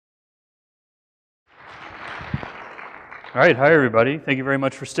All right, hi everybody. Thank you very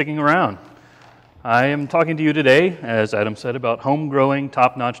much for sticking around. I am talking to you today, as Adam said, about home-growing,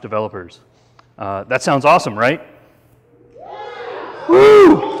 top-notch developers. That sounds awesome, right?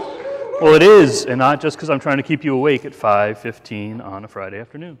 Woo! Well, it is, and not just because I'm trying to keep you awake at 5:15 on a Friday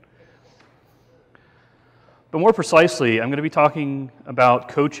afternoon. But more precisely, I'm going to be talking about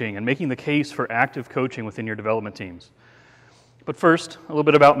coaching and making the case for active coaching within your development teams. But first, a little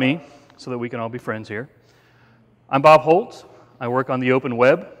bit about me, so that we can all be friends here. I'm Bob Holt. I work on the open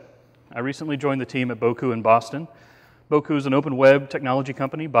web. I recently joined the team at Boku in Boston. Boku is an open web technology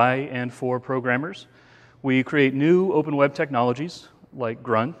company by and for programmers. We create new open web technologies like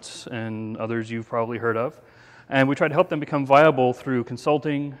Grunt and others you've probably heard of, and we try to help them become viable through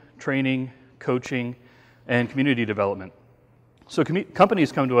consulting, training, coaching, and community development. So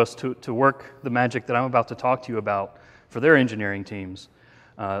companies come to us to work the magic that I'm about to talk to you about for their engineering teams.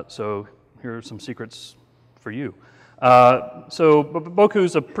 So here are some secrets for you. So Boku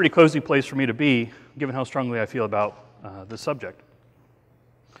is a pretty cozy place for me to be, given how strongly I feel about this subject.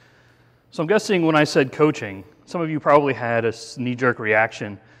 So I'm guessing when I said coaching, some of you probably had a knee-jerk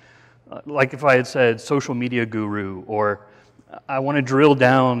reaction, like if I had said social media guru, or I want to drill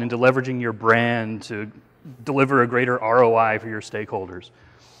down into leveraging your brand to deliver a greater ROI for your stakeholders.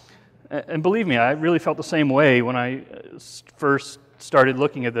 And believe me, I really felt the same way when I first started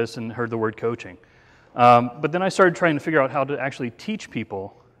looking at this and heard the word coaching. But then I started trying to figure out how to actually teach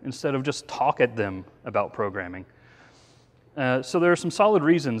people instead of just talk at them about programming. So there are some solid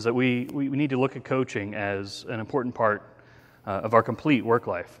reasons that we need to look at coaching as an important part of our complete work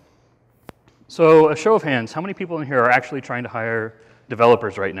life. So a show of hands, how many people in here are actually trying to hire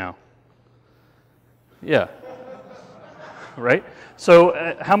developers right now? Yeah. Right?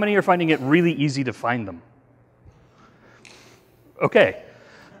 So how many are finding it really easy to find them? Okay.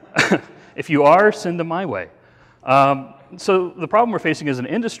 If you are, send them my way. So the problem we're facing as an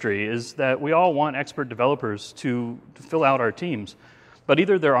industry is that we all want expert developers to fill out our teams, but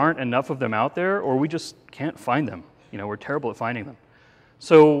either there aren't enough of them out there or we just can't find them. You know, we're terrible at finding them.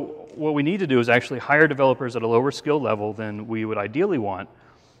 So what we need to do is actually hire developers at a lower skill level than we would ideally want,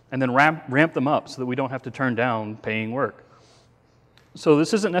 and then ramp them up so that we don't have to turn down paying work. So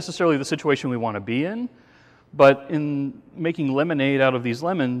this isn't necessarily the situation we want to be in, but in making lemonade out of these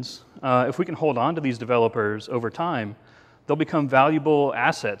lemons, if we can hold on to these developers over time, they'll become valuable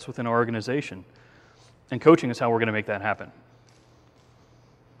assets within our organization. And coaching is how we're going to make that happen.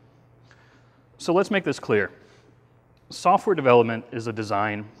 So let's make this clear. Software development is a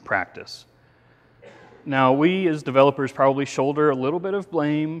design practice. Now, we as developers probably shoulder a little bit of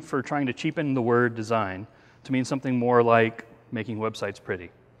blame for trying to cheapen the word design to mean something more like making websites pretty.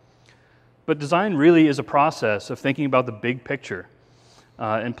 But design really is a process of thinking about the big picture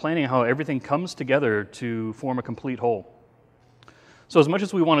and planning how everything comes together to form a complete whole. So as much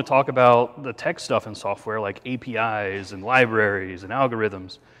as we want to talk about the tech stuff in software like APIs and libraries and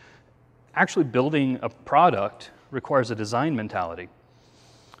algorithms, actually building a product requires a design mentality.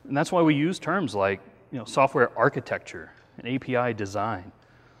 And that's why we use terms like software architecture and API design.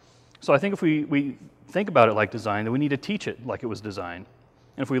 So I think if we think about it like design, then we need to teach it like it was designed.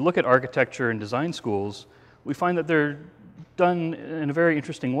 And if we look at architecture and design schools, we find that they're done in a very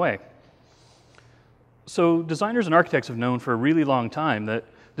interesting way. So designers and architects have known for a really long time that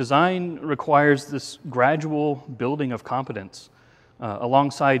design requires this gradual building of competence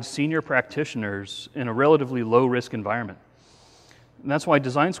alongside senior practitioners in a relatively low-risk environment. And that's why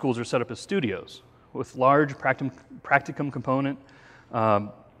design schools are set up as studios with large practicum component and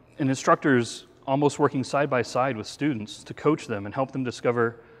instructors almost working side by side with students to coach them and help them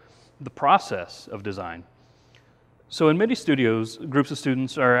discover the process of design. So in many studios, groups of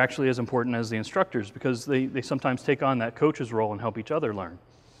students are actually as important as the instructors because they sometimes take on that coach's role and help each other learn.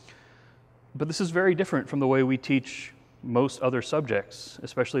 But this is very different from the way we teach most other subjects,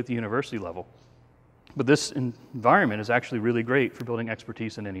 especially at the university level. But this environment is actually really great for building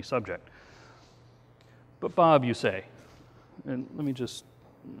expertise in any subject. But Bob, you say, and let me just,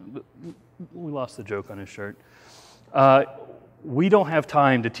 we lost the joke on his shirt. We don't have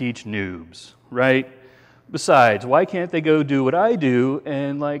time to teach noobs, right? Besides, why can't they go do what I do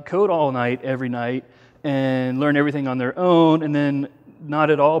and code all night, every night, and learn everything on their own, and then not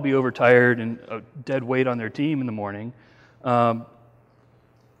at all be overtired and a dead weight on their team in the morning? RTFM,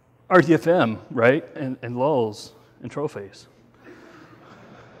 right? And lulls and trophies.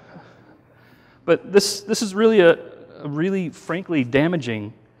 But this is really a really, frankly,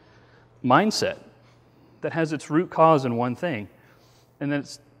 damaging mindset that has its root cause in one thing, and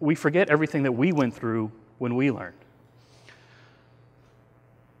that's we forget everything that we went through when we learned.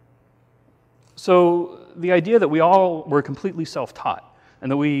 So the idea that we all were completely self-taught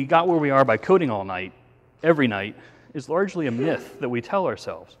and that we got where we are by coding all night, every night, is largely a myth that we tell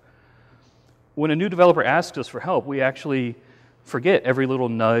ourselves. When a new developer asks us for help, we actually forget every little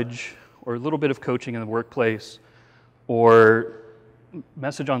nudge or a little bit of coaching in the workplace or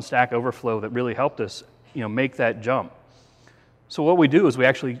message on Stack Overflow that really helped us, make that jump. So what we do is we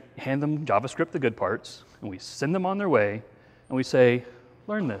actually hand them JavaScript, the good parts, and we send them on their way, and we say,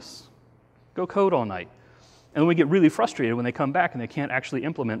 learn this, go code all night. And we get really frustrated when they come back and they can't actually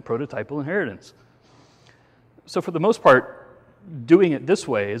implement prototypal inheritance. So for the most part, doing it this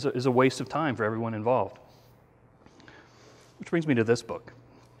way is a waste of time for everyone involved. Which brings me to this book.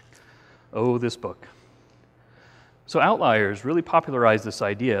 Oh, this book. So Outliers really popularized this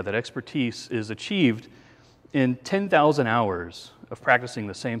idea that expertise is achieved in 10,000 hours of practicing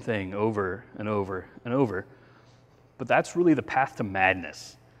the same thing over and over and over. But that's really the path to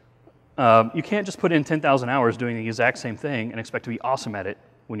madness. You can't just put in 10,000 hours doing the exact same thing and expect to be awesome at it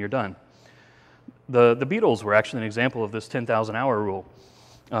when you're done. The Beatles were actually an example of this 10,000 hour rule.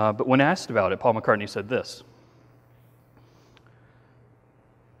 But when asked about it, Paul McCartney said this: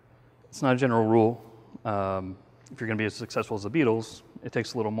 it's not a general rule. If you're going to be as successful as the Beatles, it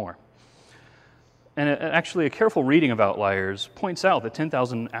takes a little more. And actually, a careful reading of Outliers points out that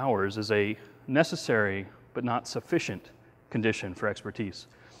 10,000 hours is a necessary but not sufficient condition for expertise.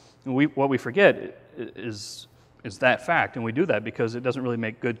 And what we forget is that fact, and we do that because it doesn't really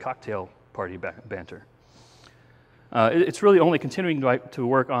make good cocktail party banter. It's really only continuing to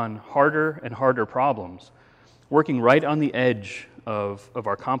work on harder and harder problems, working right on the edge of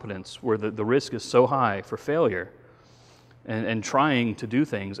our competence where the risk is so high for failure, and trying to do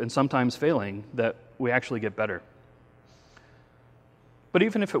things, and sometimes failing, that we actually get better. But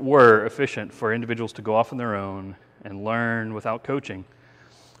even if it were efficient for individuals to go off on their own and learn without coaching,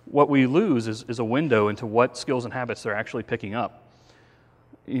 what we lose is a window into what skills and habits they're actually picking up.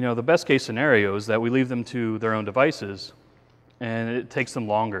 The best case scenario is that we leave them to their own devices, and it takes them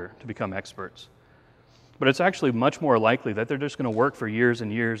longer to become experts. But it's actually much more likely that they're just going to work for years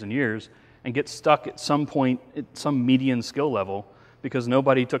and years and years and get stuck at some point at some median skill level because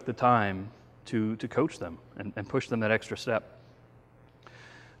nobody took the time to coach them and push them that extra step.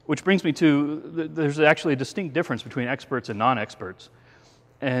 Which brings me to, there's actually a distinct difference between experts and non-experts.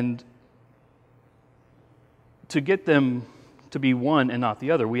 And to get them to be one and not the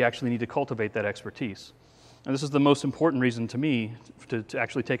other, we actually need to cultivate that expertise. And this is the most important reason to me to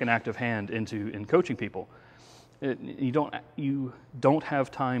actually take an active hand in coaching people. You don't have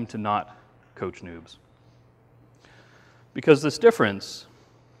time to not coach noobs. Because this difference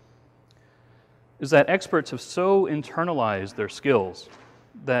is that experts have so internalized their skills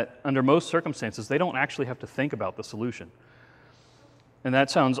that under most circumstances, they don't actually have to think about the solution. And that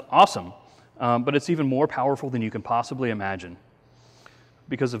sounds awesome, but it's even more powerful than you can possibly imagine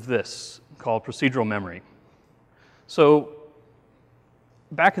because of this, called procedural memory. So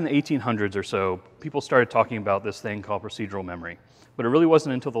back in the 1800s or so, people started talking about this thing called procedural memory. But it really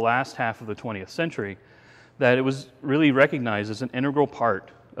wasn't until the last half of the 20th century that it was really recognized as an integral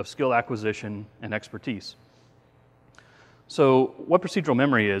part of skill acquisition and expertise. So what procedural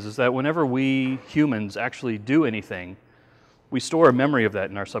memory is that whenever we humans actually do anything, we store a memory of that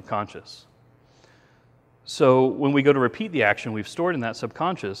in our subconscious. So when we go to repeat the action we've stored in that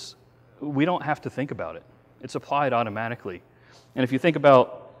subconscious, we don't have to think about it. It's applied automatically. And if you think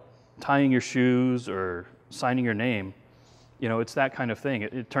about tying your shoes or signing your name, it's that kind of thing.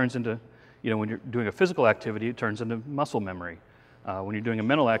 It turns into, when you're doing a physical activity, it turns into muscle memory. When you're doing a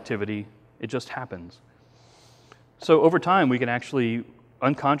mental activity, it just happens. So over time, we can actually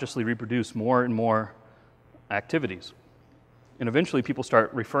unconsciously reproduce more and more activities. And eventually, people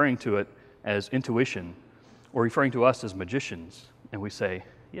start referring to it as intuition or referring to us as magicians. And we say,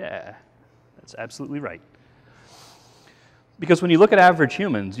 yeah, that's absolutely right. Because when you look at average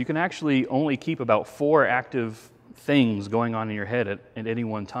humans, you can actually only keep about 4 active things going on in your head at any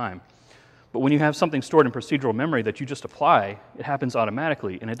one time. But when you have something stored in procedural memory that you just apply, it happens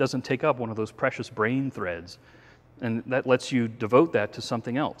automatically, and it doesn't take up one of those precious brain threads. And that lets you devote that to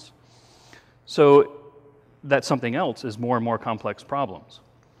something else. So that something else is more and more complex problems.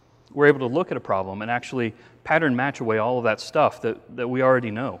 We're able to look at a problem and actually pattern match away all of that stuff that we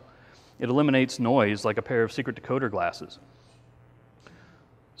already know. It eliminates noise like a pair of secret decoder glasses.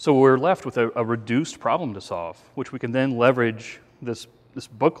 So we're left with a reduced problem to solve, which we can then leverage this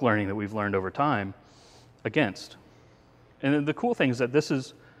book learning that we've learned over time against. And the cool thing is that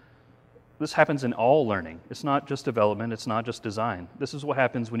this happens in all learning. It's not just development, it's not just design. This is what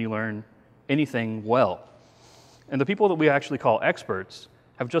happens when you learn anything well. And the people that we actually call experts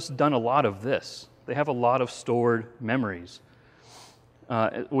have just done a lot of this. They have a lot of stored memories,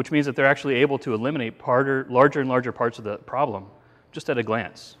 which means that they're actually able to eliminate larger and larger parts of the problem just at a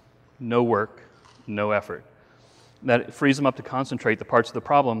glance. No work, no effort. That frees them up to concentrate the parts of the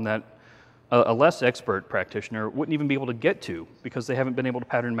problem that a less expert practitioner wouldn't even be able to get to because they haven't been able to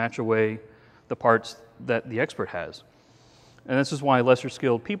pattern match away the parts that the expert has. And this is why lesser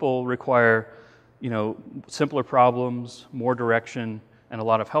skilled people require, simpler problems, more direction, and a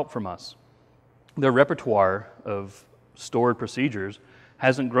lot of help from us. Their repertoire of stored procedures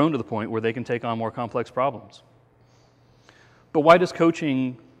hasn't grown to the point where they can take on more complex problems. But why does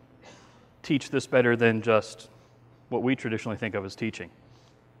coaching teach this better than just what we traditionally think of as teaching?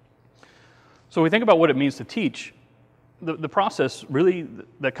 So when we think about what it means to teach, the process really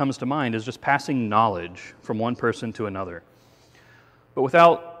that comes to mind is just passing knowledge from one person to another. But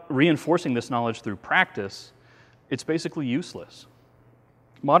without reinforcing this knowledge through practice, it's basically useless.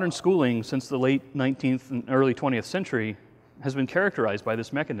 Modern schooling since the late 19th and early 20th century has been characterized by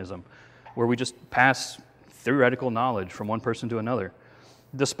this mechanism where we just pass theoretical knowledge from one person to another,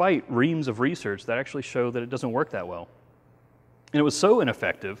 despite reams of research that actually show that it doesn't work that well. And it was so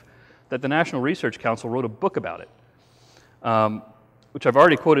ineffective that the National Research Council wrote a book about it, which I've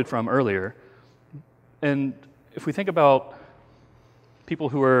already quoted from earlier. And if we think about people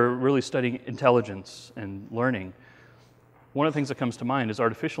who are really studying intelligence and learning, one of the things that comes to mind is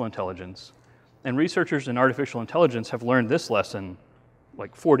artificial intelligence. And researchers in artificial intelligence have learned this lesson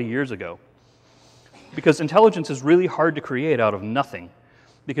like 40 years ago. Because intelligence is really hard to create out of nothing,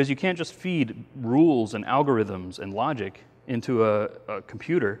 because you can't just feed rules and algorithms and logic into a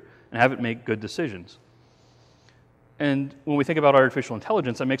computer and have it make good decisions. And when we think about artificial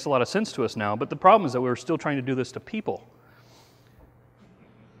intelligence, that makes a lot of sense to us now, but the problem is that we're still trying to do this to people.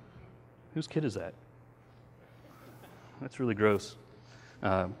 Whose kid is that? That's really gross.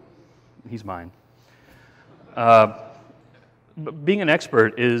 He's mine. But being an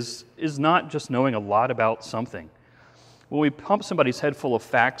expert is not just knowing a lot about something. When we pump somebody's head full of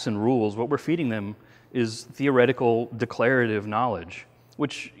facts and rules, what we're feeding them is theoretical, declarative knowledge,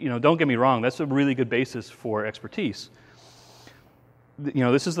 which, don't get me wrong, that's a really good basis for expertise.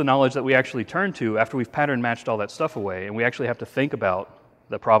 This is the knowledge that we actually turn to after we've pattern matched all that stuff away, and we actually have to think about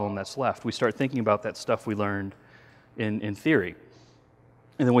the problem that's left. We start thinking about that stuff we learned in theory,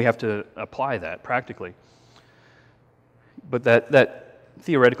 and then we have to apply that practically. But that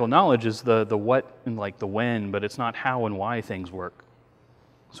theoretical knowledge is the what and the when, but it's not how and why things work.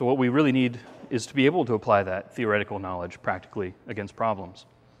 So what we really need is to be able to apply that theoretical knowledge practically against problems.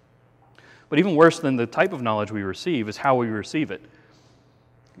 But even worse than the type of knowledge we receive is how we receive it.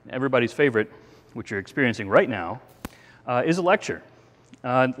 Everybody's favorite, which you're experiencing right now, is a lecture.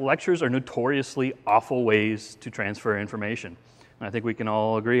 Lectures are notoriously awful ways to transfer information, and I think we can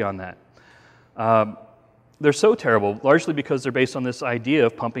all agree on that. They're so terrible, largely because they're based on this idea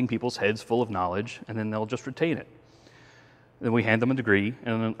of pumping people's heads full of knowledge, and then they'll just retain it. Then we hand them a degree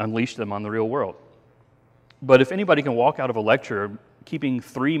and unleash them on the real world. But if anybody can walk out of a lecture keeping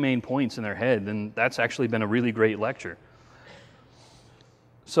 3 main points in their head, then that's actually been a really great lecture.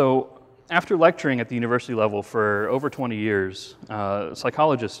 So after lecturing at the university level for over 20 years,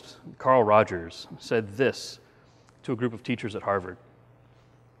 psychologist Carl Rogers said this to a group of teachers at Harvard.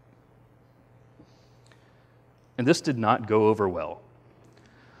 And this did not go over well.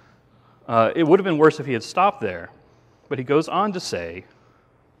 It would have been worse if he had stopped there, but he goes on to say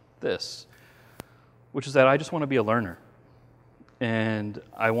this, which is that I just want to be a learner, and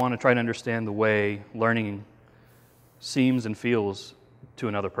I want to try to understand the way learning seems and feels to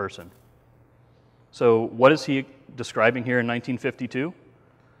another person. So what is he describing here in 1952?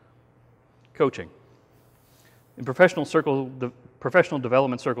 Coaching. In professional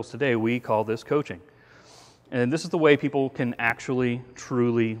development circles today, we call this coaching. And this is the way people can actually,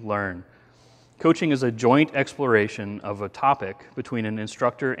 truly learn. Coaching is a joint exploration of a topic between an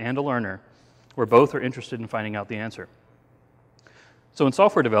instructor and a learner where both are interested in finding out the answer. So in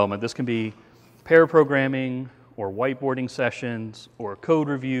software development, this can be pair programming or whiteboarding sessions or code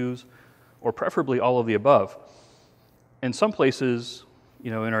reviews or preferably all of the above. And some places,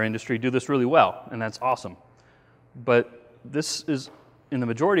 in our industry do this really well, and that's awesome. But this is, in the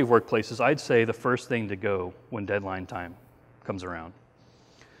majority of workplaces, I'd say the first thing to go when deadline time comes around.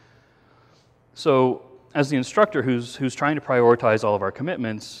 So as the instructor who's trying to prioritize all of our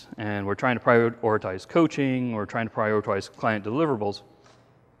commitments, and we're trying to prioritize coaching, or trying to prioritize client deliverables,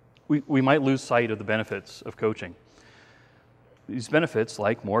 we might lose sight of the benefits of coaching. These benefits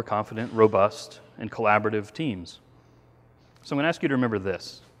like more confident, robust, and collaborative teams. So I'm going to ask you to remember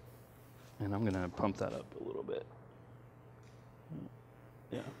this, and I'm going to pump that up a little bit.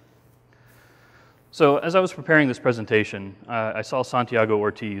 Yeah. So as I was preparing this presentation, I saw Santiago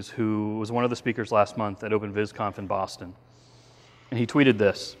Ortiz, who was one of the speakers last month at OpenVisConf in Boston. And he tweeted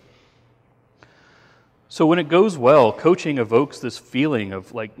this: "So when it goes well, coaching evokes this feeling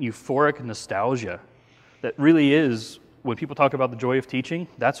of like euphoric nostalgia that really is, when people talk about the joy of teaching,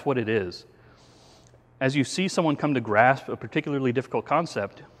 that's what it is. As you see someone come to grasp a particularly difficult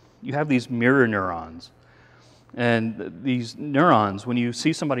concept, you have these mirror neurons. And these neurons, when you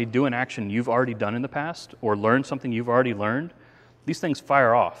see somebody do an action you've already done in the past or learn something you've already learned, these things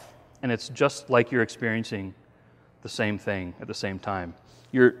fire off. And it's just like you're experiencing the same thing at the same time.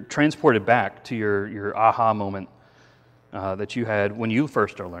 You're transported back to your aha moment that you had when you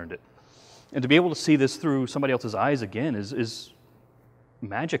first learned it. And to be able to see this through somebody else's eyes again is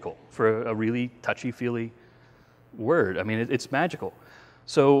magical for a really touchy-feely word. I mean, it's magical.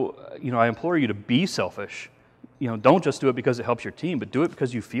 So, I implore you to be selfish. Don't just do it because it helps your team, but do it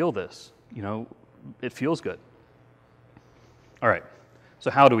because you feel this. It feels good. All right,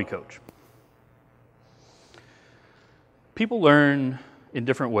 so how do we coach? People learn in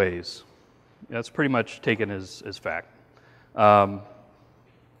different ways. That's pretty much taken as fact.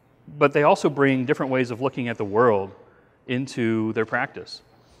 But they also bring different ways of looking at the world into their practice.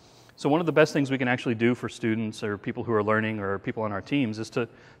 So one of the best things we can actually do for students or people who are learning or people on our teams is to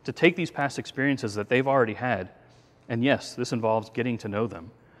take these past experiences that they've already had, and yes, this involves getting to know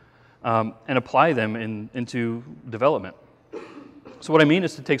them, and apply them into development. So what I mean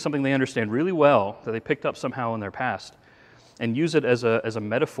is to take something they understand really well that they picked up somehow in their past and use it as a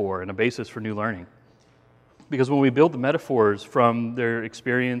metaphor and a basis for new learning. Because when we build the metaphors from their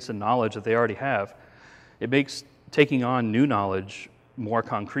experience and knowledge that they already have, it makes taking on new knowledge more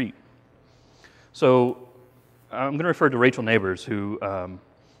concrete. So I'm going to refer to Rachel Neighbors, who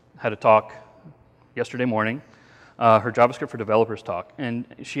had a talk yesterday morning, her JavaScript for Developers talk. And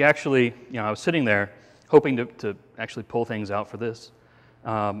she actually, I was sitting there hoping to actually pull things out for this.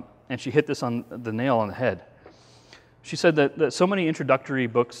 And she hit this on the nail on the head. She said that so many introductory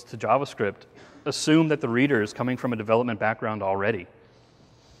books to JavaScript assume that the reader is coming from a development background already.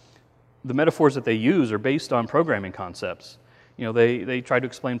 The metaphors that they use are based on programming concepts. They try to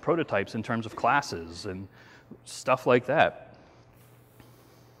explain prototypes in terms of classes and stuff like that.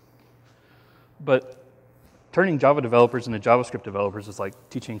 But turning Java developers into JavaScript developers is like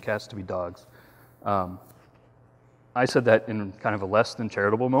teaching cats to be dogs. I said that in kind of a less than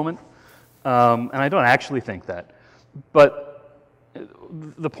charitable moment, and I don't actually think that. But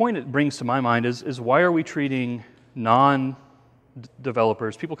the point it brings to my mind is why are we treating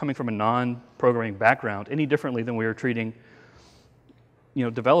non-developers, people coming from a non-programming background, any differently than we are treating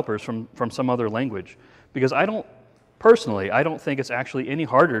developers from some other language? Because I don't think it's actually any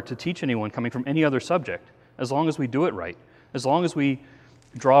harder to teach anyone coming from any other subject, as long as we do it right, as long as we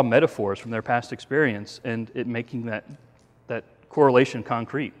draw metaphors from their past experience and it making that correlation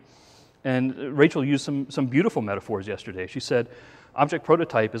concrete. And Rachel used some beautiful metaphors yesterday. She said, object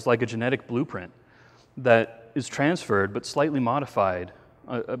prototype is like a genetic blueprint that is transferred but slightly modified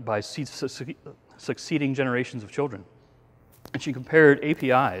by succeeding generations of children. And she compared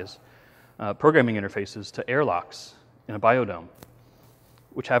APIs, programming interfaces, to airlocks in a biodome,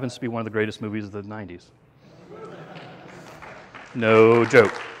 which happens to be one of the greatest movies of the 90s. No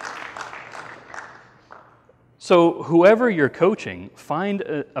joke. So whoever you're coaching, find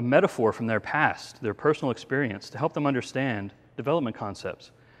a metaphor from their past, their personal experience, to help them understand development concepts.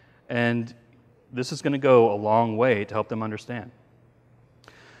 And this is going to go a long way to help them understand.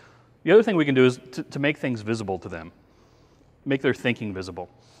 The other thing we can do is to make things visible to them, make their thinking visible.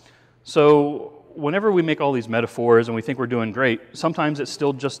 So whenever we make all these metaphors and we think we're doing great, sometimes it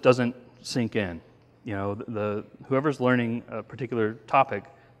still just doesn't sink in. Whoever's learning a particular topic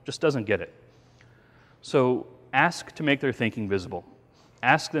just doesn't get it. So ask to make their thinking visible.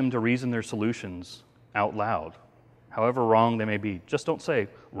 Ask them to reason their solutions out loud, however wrong they may be. Just don't say,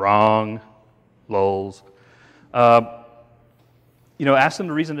 wrong, lols. Ask them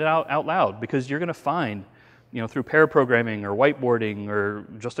to reason it out loud, because you're going to find, through pair programming or whiteboarding or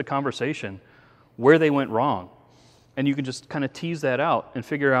just a conversation, where they went wrong. And you can just kind of tease that out and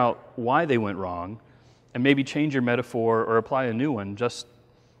figure out why they went wrong and maybe change your metaphor or apply a new one just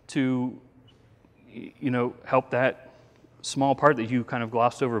to help that small part that you kind of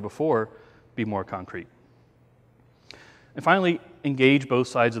glossed over before be more concrete. And finally, engage both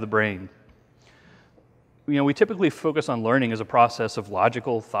sides of the brain. We typically focus on learning as a process of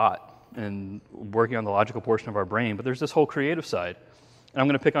logical thought and working on the logical portion of our brain, but there's this whole creative side. And I'm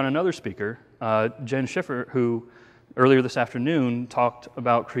going to pick on another speaker, Jen Schiffer, who earlier this afternoon talked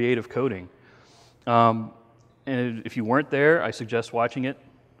about creative coding. And if you weren't there, I suggest watching it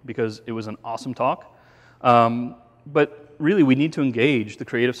because it was an awesome talk. But really, we need to engage the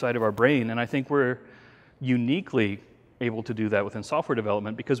creative side of our brain, and I think we're uniquely able to do that within software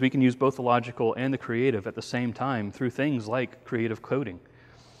development because we can use both the logical and the creative at the same time through things like creative coding.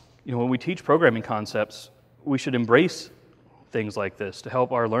 You know, when we teach programming concepts, we should embrace things like this to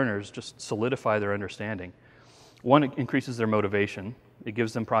help our learners just solidify their understanding. One, it increases their motivation. It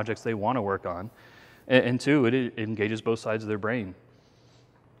gives them projects they want to work on. And two, it engages both sides of their brain.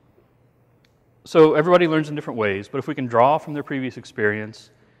 So everybody learns in different ways, but if we can draw from their previous experience,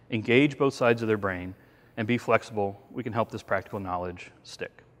 engage both sides of their brain, and be flexible, we can help this practical knowledge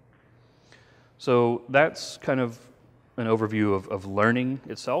stick. So that's kind of an overview of learning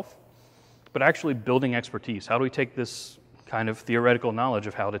itself, but actually building expertise. How do we take this kind of theoretical knowledge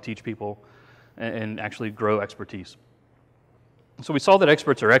of how to teach people and actually grow expertise? So we saw that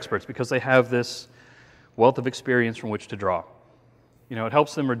experts are experts because they have this wealth of experience from which to draw. You know, it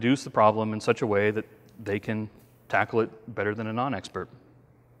helps them reduce the problem in such a way that they can tackle it better than a non-expert.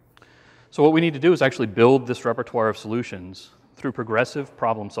 So what we need to do is actually build this repertoire of solutions through progressive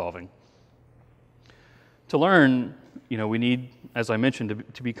problem solving. To learn, you know, we need, as I mentioned,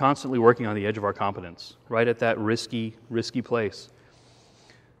 to be constantly working on the edge of our competence, right at that risky place.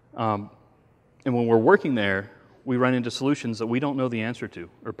 And when we're working there, we run into solutions that we don't know the answer to,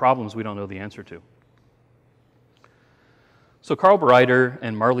 or problems we don't know the answer to. So Carl Bereiter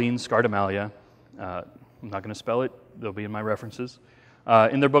and Marlene Scardamalia, I'm not going to spell it, they'll be in my references,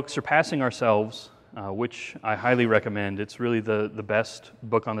 in their book Surpassing Ourselves, which I highly recommend. It's really the best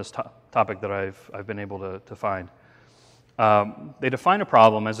book on this topic that I've been able to find. They define a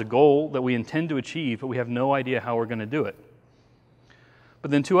problem as a goal that we intend to achieve, but we have no idea how we're going to do it.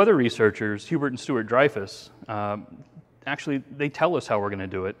 But then two other researchers, Hubert and Stuart Dreyfus, actually they tell us how we're going to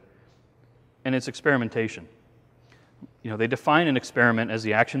do it, and it's experimentation. You know, they define an experiment as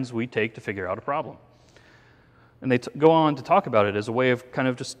the actions we take to figure out a problem. And they go on to talk about it as a way of kind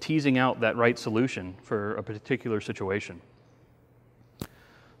of just teasing out that right solution for a particular situation.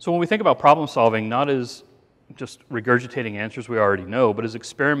 So when we think about problem solving, not as just regurgitating answers we already know, but as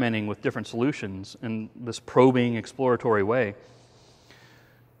experimenting with different solutions in this probing, exploratory way,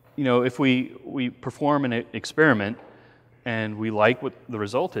 you know, if we perform an experiment and we like what the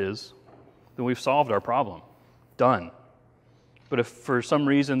result is, then we've solved our problem. Done. But if for some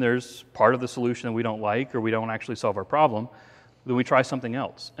reason there's part of the solution that we don't like or we don't actually solve our problem, then we try something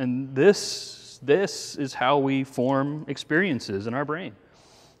else. And this is how we form experiences in our brain.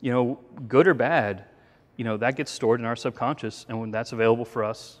 You know, good or bad, you know, that gets stored in our subconscious, and when that's available for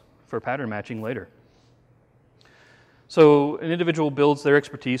us for pattern matching later. So an individual builds their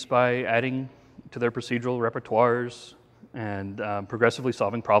expertise by adding to their procedural repertoires and progressively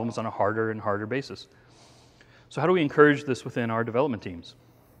solving problems on a harder and harder basis. So how do we encourage this within our development teams?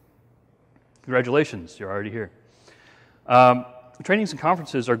 Congratulations, you're already here. Trainings and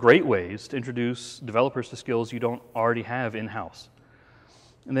conferences are great ways to introduce developers to skills you don't already have in-house.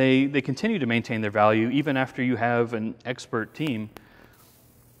 And they continue to maintain their value even after you have an expert team,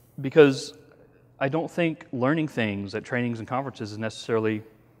 because I don't think learning things at trainings and conferences is necessarily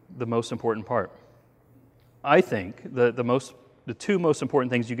the most important part. I think the two most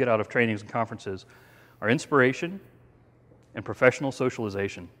important things you get out of trainings and conferences are inspiration and professional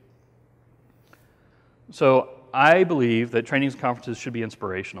socialization. So I believe that trainings and conferences should be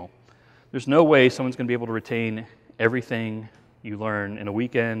inspirational. There's no way someone's going to be able to retain everything you learn in a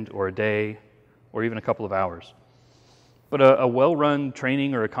weekend or a day or even a couple of hours. But a well-run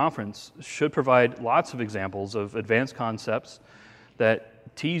training or a conference should provide lots of examples of advanced concepts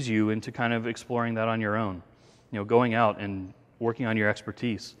that tease you into kind of exploring that on your own. You know, going out and working on your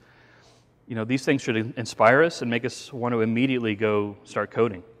expertise. You know, these things should inspire us and make us want to immediately go start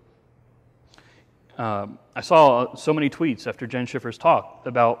coding. I saw so many tweets after Jen Schiffer's talk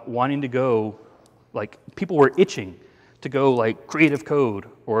about wanting to go, like, people were itching to go, like, creative code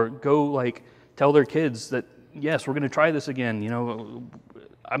or go, like, tell their kids that, yes, we're going to try this again. You know,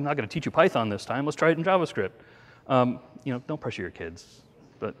 I'm not going to teach you Python this time. Let's try it in JavaScript. You know, don't pressure your kids.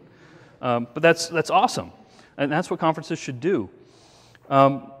 But that's awesome. And that's what conferences should do.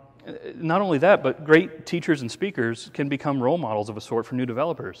 Not only that, but great teachers and speakers can become role models of a sort for new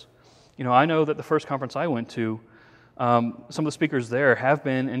developers. You know, I know that the first conference I went to, some of the speakers there have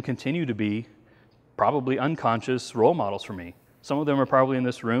been and continue to be probably unconscious role models for me. Some of them are probably in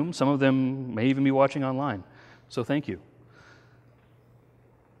this room. Some of them may even be watching online. So thank you.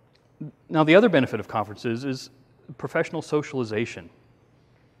 Now, the other benefit of conferences is professional socialization.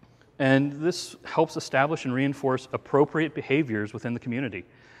 And this helps establish and reinforce appropriate behaviors within the community,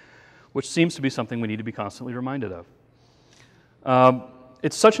 which seems to be something we need to be constantly reminded of.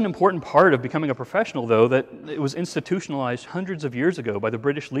 It's such an important part of becoming a professional, though, that it was institutionalized hundreds of years ago by the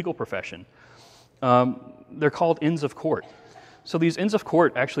British legal profession. They're called Inns of Court. So these Inns of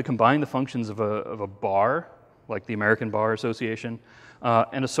Court actually combine the functions of a bar, like the American Bar Association,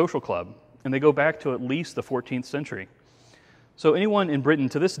 and a social club, and they go back to at least the 14th century. So anyone in Britain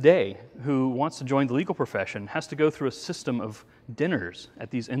to this day who wants to join the legal profession has to go through a system of dinners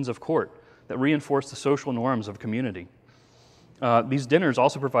at these Inns of Court that reinforce the social norms of community. These dinners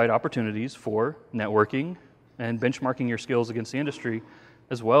also provide opportunities for networking and benchmarking your skills against the industry,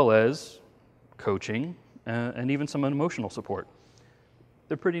 as well as coaching and even some emotional support.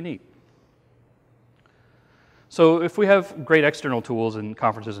 They're pretty neat. So if we have great external tools and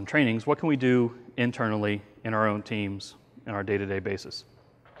conferences and trainings, what can we do internally in our own teams on our day-to-day basis?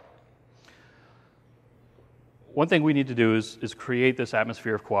 One thing we need to do is create this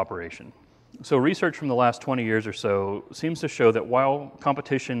atmosphere of cooperation. So research from the last 20 years or so seems to show that while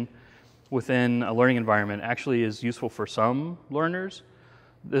competition within a learning environment actually is useful for some learners,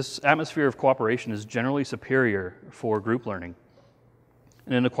 this atmosphere of cooperation is generally superior for group learning.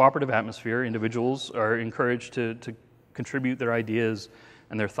 And in a cooperative atmosphere, individuals are encouraged to contribute their ideas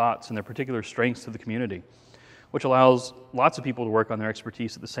and their thoughts and their particular strengths to the community, which allows lots of people to work on their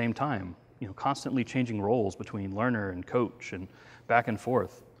expertise at the same time, constantly changing roles between learner and coach and back and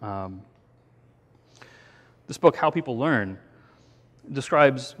forth. This book, How People Learn,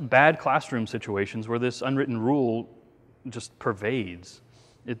 describes bad classroom situations where this unwritten rule just pervades.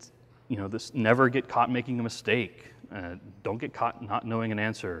 It's, this never get caught making a mistake, don't get caught not knowing an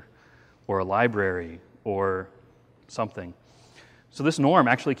answer, or a library, or something. So this norm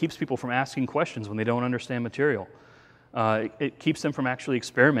actually keeps people from asking questions when they don't understand material. It keeps them from actually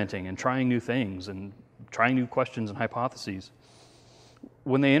experimenting and trying new things and trying new questions and hypotheses.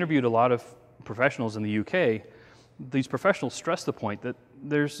 When they interviewed a lot of professionals in the UK, these professionals stress the point that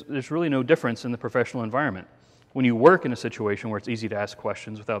there's really no difference in the professional environment. When you work in a situation where it's easy to ask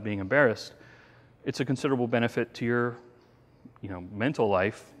questions without being embarrassed, it's a considerable benefit to your, mental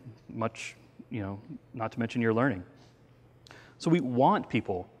life, much, not to mention your learning. So we want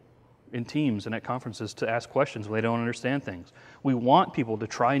people in teams and at conferences to ask questions when they don't understand things. We want people to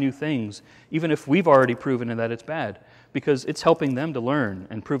try new things, even if we've already proven that it's bad, because it's helping them to learn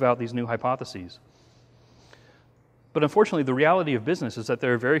and prove out these new hypotheses. But unfortunately, the reality of business is that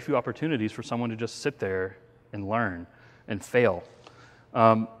there are very few opportunities for someone to just sit there and learn and fail.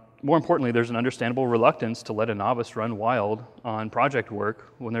 More importantly, there's an understandable reluctance to let a novice run wild on project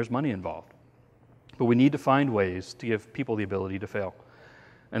work when there's money involved. But we need to find ways to give people the ability to fail.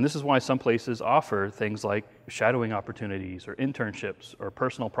 And this is why some places offer things like shadowing opportunities or internships or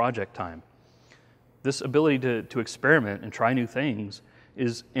personal project time. This ability to experiment and try new things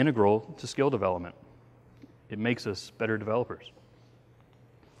is integral to skill development. It makes us better developers.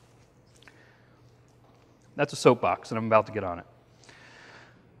 That's a soapbox, and I'm about to get on it.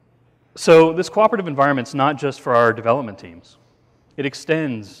 So this cooperative environment's not just for our development teams. It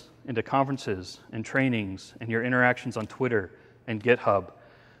extends into conferences and trainings and your interactions on Twitter and GitHub,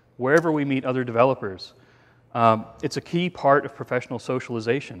 wherever we meet other developers. It's a key part of professional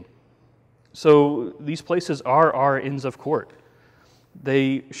socialization. So these places are our Inns of Court.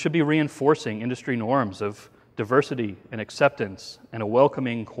 They should be reinforcing industry norms of diversity and acceptance and a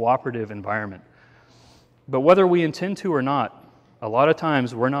welcoming, cooperative environment. But whether we intend to or not, a lot of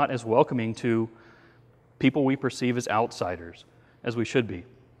times we're not as welcoming to people we perceive as outsiders as we should be.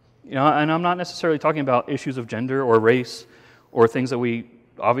 And I'm not necessarily talking about issues of gender or race or things that we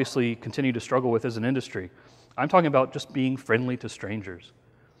obviously continue to struggle with as an industry. I'm talking about just being friendly to strangers.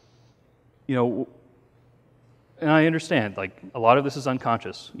 And I understand, a lot of this is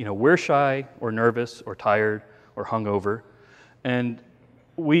unconscious. We're shy or nervous or tired or hungover, and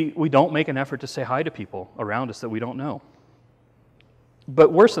we don't make an effort to say hi to people around us that we don't know.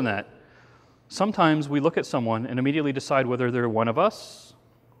 But worse than that, sometimes we look at someone and immediately decide whether they're one of us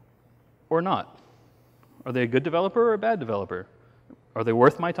or not. Are they a good developer or a bad developer? Are they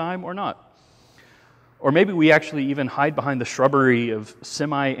worth my time or not? Or maybe we actually even hide behind the shrubbery of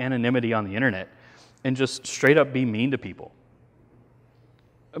semi-anonymity on the internet and just straight up be mean to people.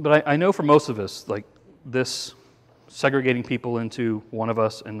 But I know for most of us, this segregating people into one of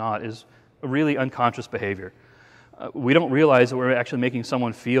us and not is a really unconscious behavior. We don't realize that we're actually making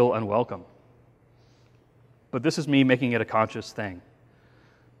someone feel unwelcome. But this is me making it a conscious thing,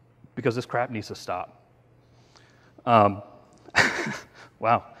 because this crap needs to stop.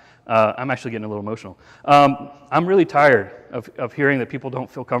 Wow, I'm actually getting a little emotional. I'm really tired of hearing that people don't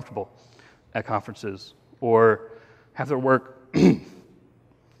feel comfortable at conferences or have their work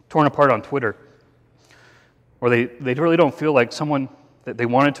torn apart on Twitter, or they really don't feel like someone that they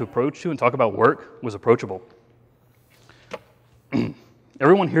wanted to approach to and talk about work was approachable.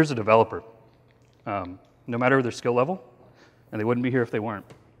 Everyone here is a developer, no matter their skill level, and they wouldn't be here if they weren't.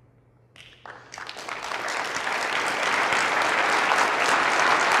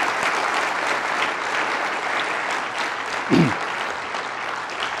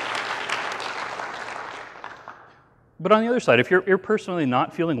 But on the other side, if you're personally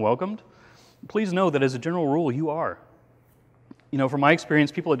not feeling welcomed, please know that as a general rule, you are. You know, from my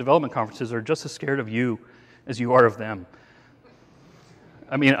experience, people at development conferences are just as scared of you as you are of them.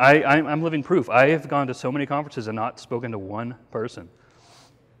 I mean, I'm living proof. I have gone to so many conferences and not spoken to one person.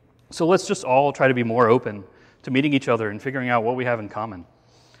 So let's just all try to be more open to meeting each other and figuring out what we have in common.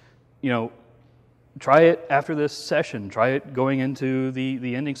 You know, try it after this session. Try it going into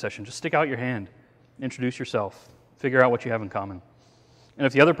the ending session. Just stick out your hand. Introduce yourself. Figure out what you have in common. And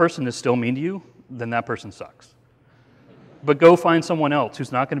if the other person is still mean to you, then that person sucks. But go find someone else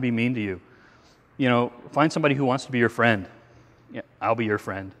who's not going to be mean to you. You know, find somebody who wants to be your friend. Yeah, I'll be your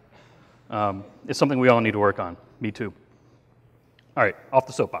friend. It's something we all need to work on. Me too. All right, off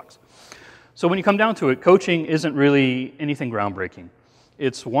the soapbox. So when you come down to it, coaching isn't really anything groundbreaking.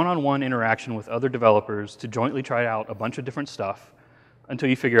 It's one-on-one interaction with other developers to jointly try out a bunch of different stuff until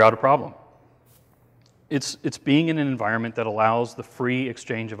you figure out a problem. It's being in an environment that allows the free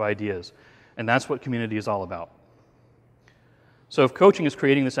exchange of ideas, and that's what community is all about. So if coaching is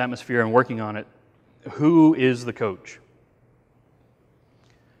creating this atmosphere and working on it, who is the coach?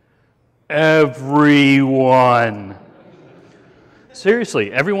 Everyone.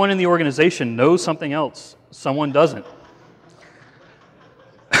 Seriously, everyone in the organization knows something else. Someone doesn't.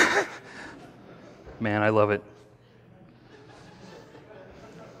 Man, I love it.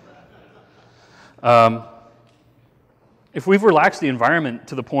 If we've relaxed the environment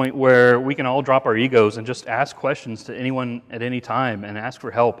to the point where we can all drop our egos and just ask questions to anyone at any time and ask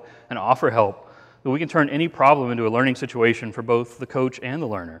for help and offer help, then we can turn any problem into a learning situation for both the coach and the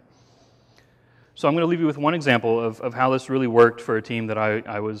learner. So I'm going to leave you with one example of how this really worked for a team that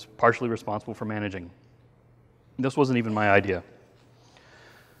I was partially responsible for managing. This wasn't even my idea.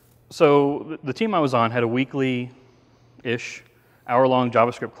 So the team I was on had a weekly-ish, hour-long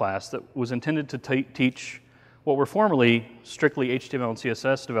JavaScript class that was intended to teach what were formerly strictly HTML and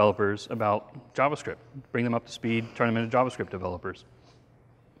CSS developers about JavaScript, bring them up to speed, turn them into JavaScript developers.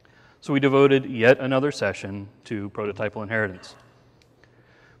 So we devoted yet another session to prototypal inheritance.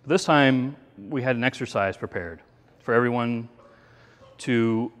 But this time, we had an exercise prepared for everyone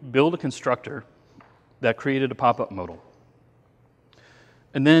to build a constructor that created a pop-up modal,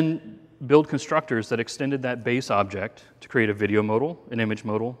 and then build constructors that extended that base object to create a video modal, an image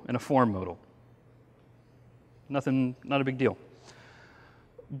modal, and a form modal. Nothing, not a big deal.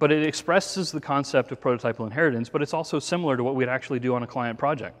 But it expresses the concept of prototypal inheritance, but it's also similar to what we'd actually do on a client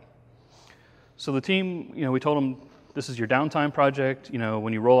project. So the team, we told them, this is your downtime project.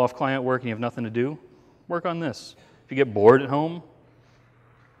 When you roll off client work and you have nothing to do, work on this. If you get bored at home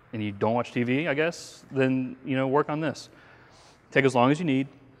and you don't watch TV, I guess, then, work on this. Take as long as you need.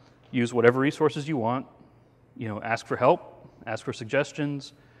 Use whatever resources you want. Ask for help, ask for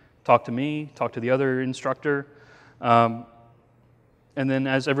suggestions, talk to me, talk to the other instructor. And then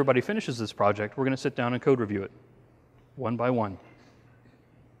as everybody finishes this project, we're going to sit down and code review it, one by one.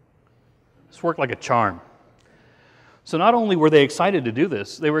 This worked like a charm. So not only were they excited to do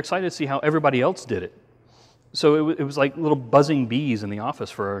this, they were excited to see how everybody else did it. So it was like little buzzing bees in the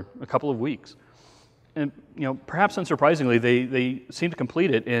office for a couple of weeks. And perhaps unsurprisingly, they seemed to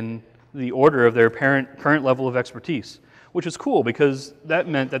complete it in the order of their current level of expertise, which is cool because that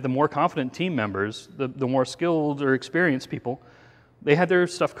meant that the more confident team members, the more skilled or experienced people, they had their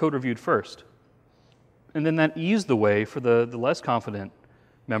stuff code reviewed first. And then that eased the way for the less confident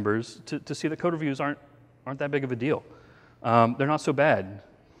members to see that code reviews aren't that big of a deal. They're not so bad.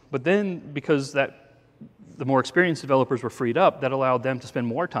 But then, because the more experienced developers were freed up, that allowed them to spend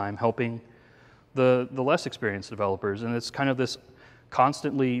more time helping the less experienced developers. And it's kind of this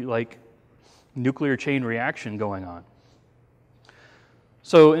constantly like nuclear chain reaction going on.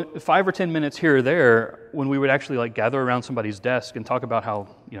 So 5 or 10 minutes here or there, when we would actually gather around somebody's desk and talk about how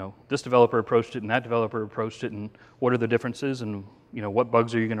this developer approached it and that developer approached it and what are the differences and what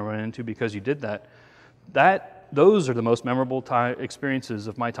bugs are you going to run into because you did that, those are the most memorable experiences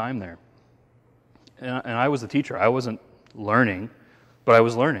of my time there. And I was the teacher. I wasn't learning, but I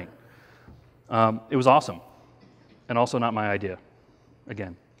was learning. It was awesome, and also not my idea,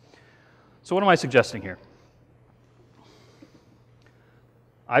 again. So what am I suggesting here?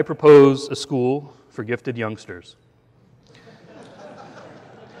 I propose a school for gifted youngsters.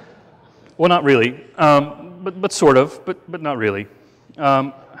 Well, not really, but sort of, but not really.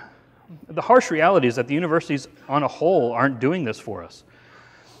 The harsh reality is that the universities on a whole aren't doing this for us.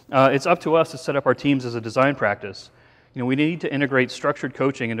 It's up to us to set up our teams as a design practice. We need to integrate structured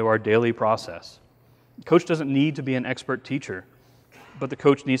coaching into our daily process. The coach doesn't need to be an expert teacher, but the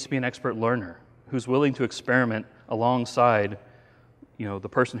coach needs to be an expert learner who's willing to experiment alongside the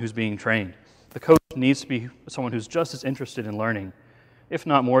person who's being trained. The coach needs to be someone who's just as interested in learning, if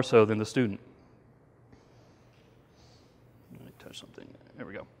not more so than the student. Let me touch something. There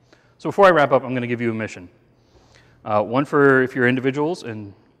we go. So before I wrap up, I'm going to give you a mission. One for if you're individuals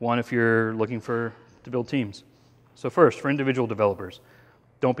and one if you're looking to build teams. So first, for individual developers,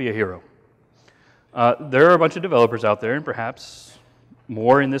 don't be a hero. There are a bunch of developers out there, and perhaps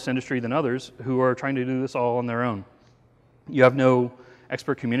more in this industry than others, who are trying to do this all on their own. You have no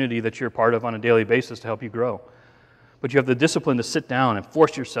expert community that you're part of on a daily basis to help you grow. But you have the discipline to sit down and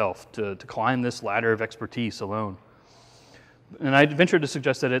force yourself to climb this ladder of expertise alone. And I'd venture to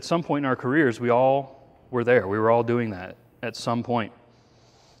suggest that at some point in our careers, we all were there. We were all doing that at some point.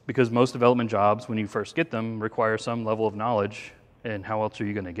 Because most development jobs, when you first get them, require some level of knowledge, and how else are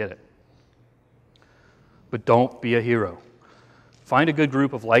you going to get it? But don't be a hero. Find a good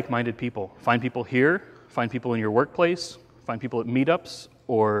group of like-minded people. Find people here, find people in your workplace, find people at meetups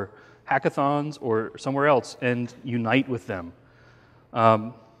or hackathons or somewhere else, and unite with them.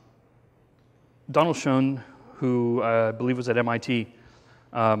 Donald Schoen, who I believe was at MIT,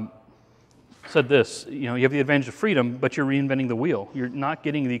 said this, you have the advantage of freedom, but you're reinventing the wheel. You're not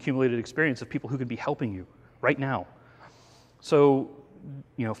getting the accumulated experience of people who could be helping you right now. So,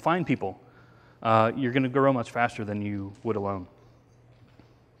 find people. You're going to grow much faster than you would alone.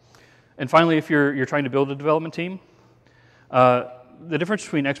 And finally, if you're trying to build a development team, the difference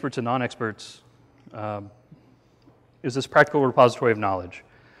between experts and non-experts is this practical repository of knowledge.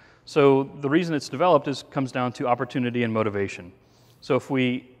 So the reason it's developed comes down to opportunity and motivation. So if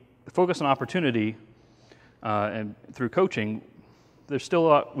we focus on opportunity and through coaching, there's still a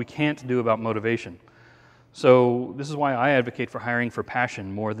lot we can't do about motivation. So this is why I advocate for hiring for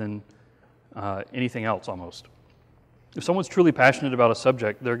passion more than anything else almost. If someone's truly passionate about a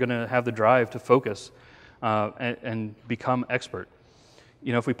subject, they're going to have the drive to focus and become expert.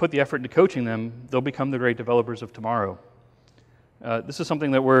 If we put the effort into coaching them, they'll become the great developers of tomorrow. This is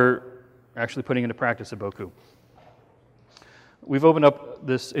something that we're actually putting into practice at Boku. We've opened up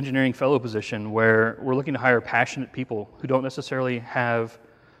this engineering fellow position where we're looking to hire passionate people who don't necessarily have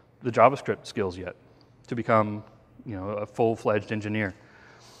the JavaScript skills yet to become a full-fledged engineer.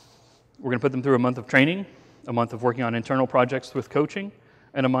 We're going to put them through a month of training, a month of working on internal projects with coaching,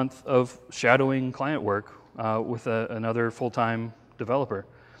 and a month of shadowing client work with another full-time developer,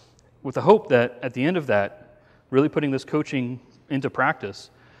 with the hope that at the end of that, really putting this coaching into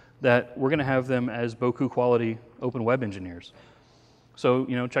practice, that we're going to have them as Boku quality open web engineers. So,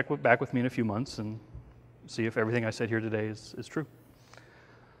 check back with me in a few months and see if everything I said here today is true.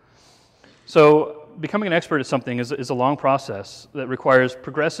 So, becoming an expert at something is a long process that requires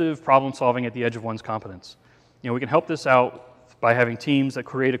progressive problem solving at the edge of one's competence. We can help this out by having teams that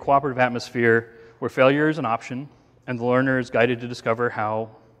create a cooperative atmosphere where failure is an option and the learner is guided to discover how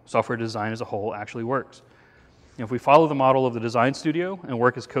software design as a whole actually works. If we follow the model of the design studio and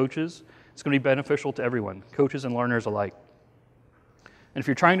work as coaches, it's going to be beneficial to everyone, coaches and learners alike. And if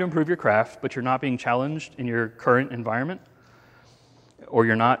you're trying to improve your craft, but you're not being challenged in your current environment, or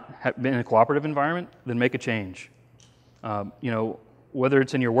you're not in a cooperative environment, then make a change. Whether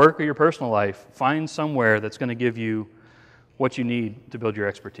it's in your work or your personal life, find somewhere that's going to give you what you need to build your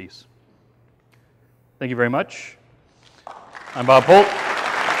expertise. Thank you very much. I'm Bob Holt.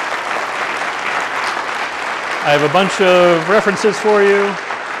 I have a bunch of references for you,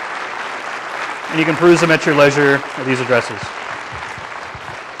 and you can peruse them at your leisure at these addresses.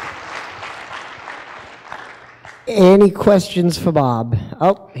 Any questions for Bob?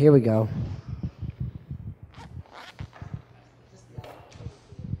 Oh, here we go.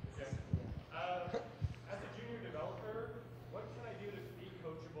 As a junior developer, what can I do to be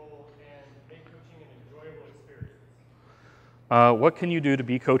coachable and make coaching an enjoyable experience? What can you do to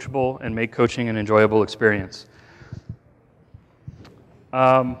be coachable and make coaching an enjoyable experience?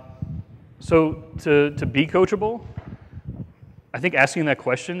 So to be coachable, I think asking that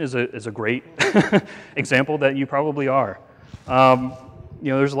question is a great example that you probably are.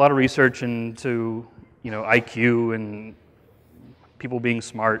 There's a lot of research into IQ and people being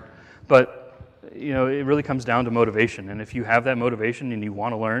smart, but it really comes down to motivation. And if you have that motivation and you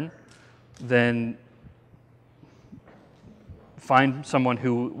want to learn, then find someone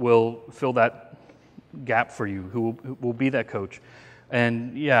who will fill that gap for you, who will be that coach.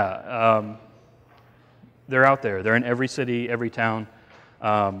 And they're out there. They're in every city, every town.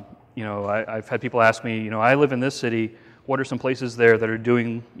 You know, I've had people ask me, you know, I live in this city, what are some places there that are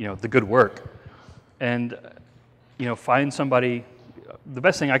doing, you know, the good work? And, you know, find somebody. The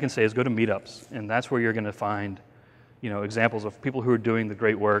best thing I can say is go to meetups, and that's where you're going to find, you know, examples of people who are doing the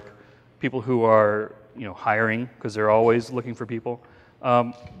great work, people who are, you know, hiring, because they're always looking for people.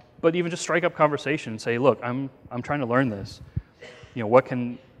 But even just strike up conversation and say, look, I'm trying to learn this. You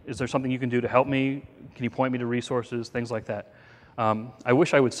know, is there something you can do to help me? Can you point me to resources, things like that? I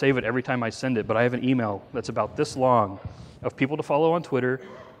wish I would save it every time I send it, but I have an email that's about this long of people to follow on Twitter,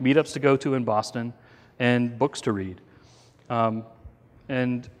 meetups to go to in Boston, and books to read.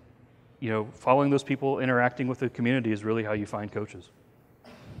 And, you know, following those people, interacting with the community is really how you find coaches.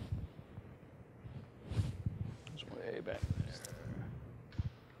 It's way back there.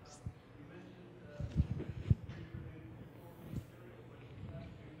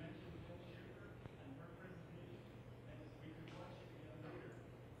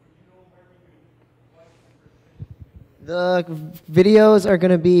 The videos are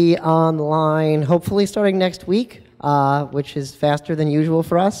going to be online, hopefully starting next week, which is faster than usual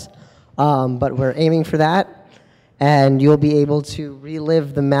for us, but we're aiming for that, and you'll be able to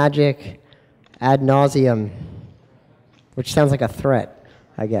relive the magic ad nauseum, which sounds like a threat,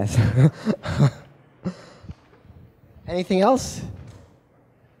 I guess. Anything else?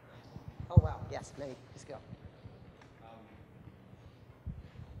 Oh, wow, yes, maybe. Let's go.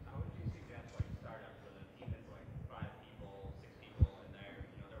 How would you suggest like startups where the team is like 5 people, 6 people, and they're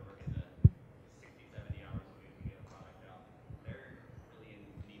working the 60, 70 hours a week to get a product out? They're really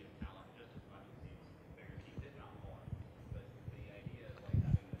in need of talent just as much as these bigger teams, if not more. But the idea of like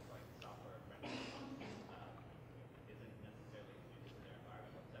having this like software apprenticeship isn't necessarily suited to their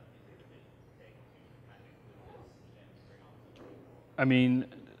environment. What steps do you think they should take to kind of include this and bring on some people? I mean,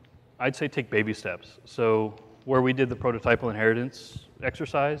 I'd say take baby steps. So where we did the prototypal inheritance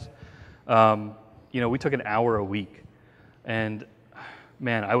exercise, you know, we took an hour a week. And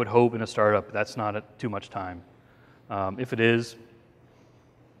man, I would hope in a startup that's not too much time. If it is,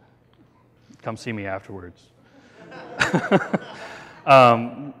 come see me afterwards.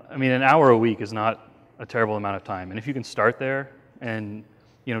 I mean, an hour a week is not a terrible amount of time. And if you can start there and,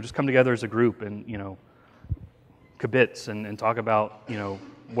 you know, just come together as a group and, you know, kibitz and talk about, you know,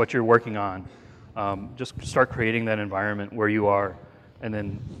 what you're working on. Just start creating that environment where you are and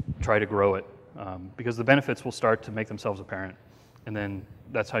then try to grow it because the benefits will start to make themselves apparent. And then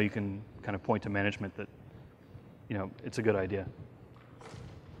that's how you can kind of point to management that, you know, it's a good idea.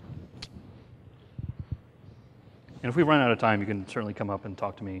 And if we run out of time, you can certainly come up and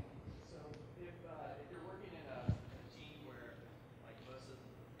talk to me. So if you're working in a team where like most of the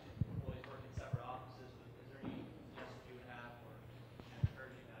employees work in separate offices, is there any suggestions you would have for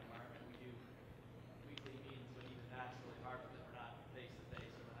encouraging that environment? We do weekly meetings, but even that's really hard because we're not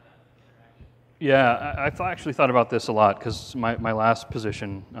face-to-face or we're not interaction. Yeah, I actually thought about this a lot because my last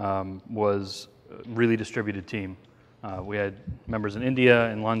position was a really distributed team. We had members in India,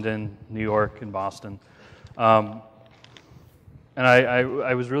 in London, New York, and Boston. And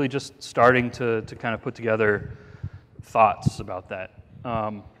I was really just starting to kind of put together thoughts about that.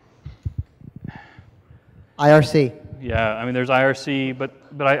 IRC. Yeah, I mean, there's IRC, but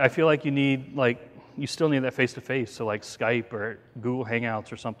I feel like you still need that face-to-face, so like Skype or Google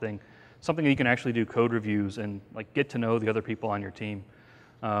Hangouts or something that you can actually do code reviews and like get to know the other people on your team.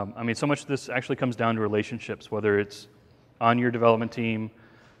 I mean, so much of this actually comes down to relationships, whether it's on your development team,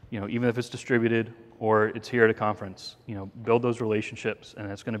 you know, even if it's distributed or it's here at a conference, you know, build those relationships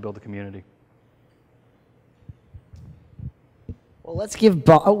and it's going to build the community. Well, let's give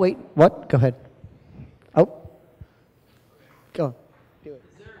Bob. Oh, wait. What? Go ahead. Oh. Go. Do it.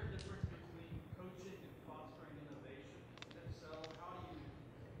 Is there a difference between coaching and fostering innovation? If so, how do you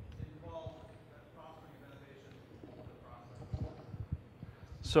involve that fostering of innovation in the process?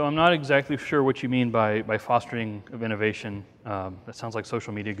 So I'm not exactly sure what you mean by fostering of innovation. That sounds like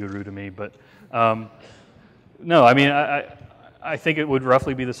social media guru to me, but no, I mean, I think it would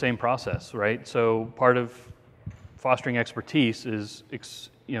roughly be the same process, right? So part of fostering expertise is,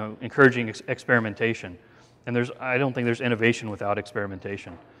 you know, encouraging experimentation. And I don't think there's innovation without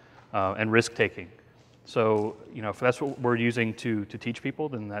experimentation and risk-taking. So, you know, if that's what we're using to teach people,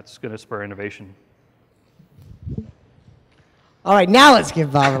 then that's going to spur innovation. All right, now let's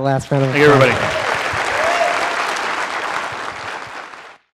give Bob the last round of applause. Thank you, everybody.